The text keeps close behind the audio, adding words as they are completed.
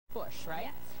Bush, right?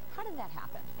 Yes. How did that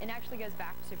happen? It actually goes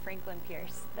back to Franklin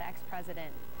Pierce, the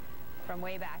ex-president from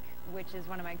way back, which is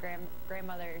one of my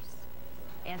grandmother's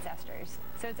ancestors.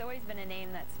 So it's always been a name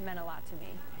that's meant a lot to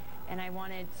me. And I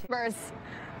wanted to...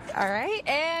 All right,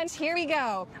 and here we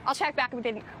go. I'll check back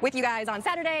with you guys on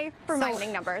Saturday for my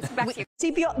winning numbers. Back to you.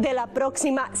 Principio de la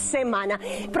próxima semana.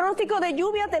 Pronóstico de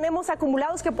lluvia, tenemos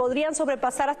acumulados que podrían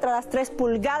sobrepasar hasta las 3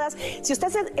 pulgadas. Si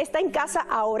usted está en casa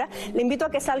ahora, le invito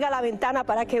a que salga a la ventana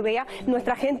para que vea.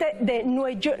 Nuestra gente de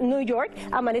New York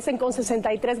amanecen con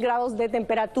 63 grados de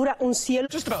temperatura, un cielo.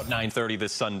 Just about 9:30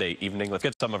 this Sunday evening. Let's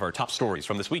get some of our top stories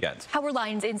from this weekend. Power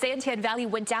lines in Santan Valley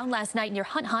went down last night near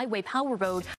Hunt Highway Power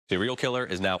Road. Serial killer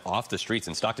is now off the streets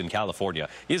in Stockton, California.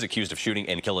 He is accused of shooting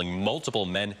and killing multiple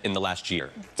men in the last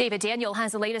year. David Daniel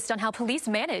has the latest on how police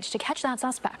managed to catch that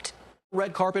suspect.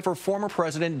 Red carpet for former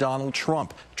President Donald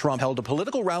Trump. Trump held a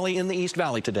political rally in the East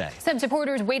Valley today. Some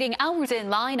supporters waiting hours in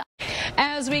line.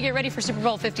 As we get ready for Super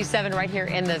Bowl 57 right here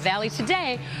in the Valley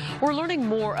today, we're learning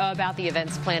more about the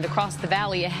events planned across the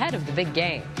Valley ahead of the big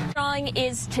game. Drawing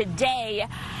is today,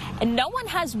 and no one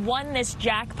has won this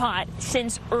jackpot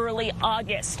since early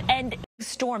August. And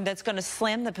storm that's going to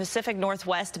slam the Pacific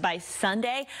Northwest by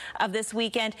Sunday of this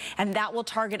weekend, and that will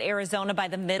target Arizona by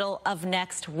the middle of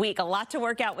next week. A lot to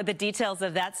work out with the details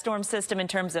of that storm system in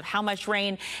terms of how much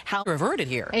rain, how Reverted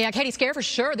here. Yeah, Katie, scare for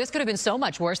sure. This could have been so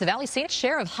much worse. The Valley's seen its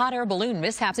share of hot air balloon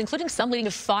mishaps, including some leading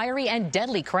to fiery and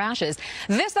deadly crashes.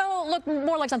 This, though, looked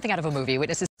more like something out of a movie.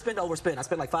 Witnesses spend to overspend. I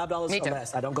spent like $5 or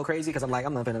less. I don't go crazy because I'm like,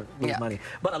 I'm not going to lose money.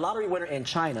 But a lottery winner in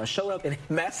China showed up in a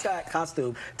mascot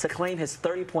costume to claim his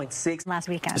 30.6 last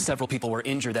weekend. Several people were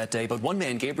injured that day, but one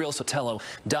man, Gabriel Sotelo,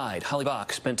 died. Holly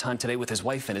Bach spent time today with his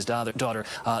wife and his daughter.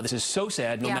 This is so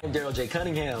sad. Daryl J.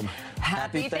 Cunningham.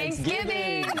 Happy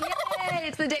Thanksgiving. Yay!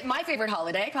 It's the day, my favorite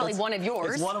holiday, probably one of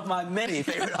yours. It's one of my many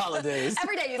favorite holidays.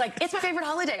 Every day you're like, it's my favorite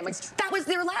holiday. I'm like, that was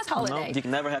their last holiday. No, you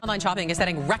can never have. Online shopping is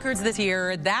setting records this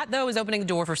year. That, though, is opening the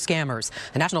door for scammers.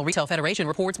 The National Retail Federation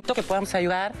reports que podamos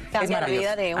ayudar es la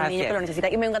vida de un niño que lo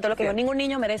necesita. Y me encantó lo que dijo, ningún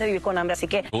niño merece vivir con hambre, así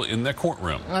que. In their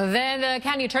courtroom. Then the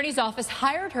county attorney's office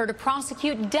hired her to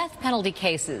prosecute death penalty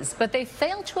cases, but they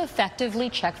failed to effectively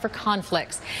check for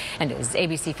conflicts. And as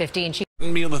ABC 15 chief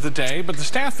Meal of the day, but the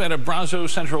staff at a Brazo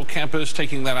Central campus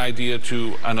taking that idea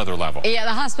to another level. Yeah,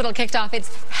 the hospital kicked off its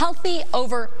Healthy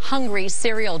Over Hungry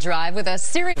cereal drive with a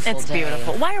cereal. It's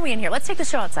beautiful. Why are we in here? Let's take the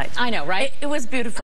show outside. I know, right? It was beautiful.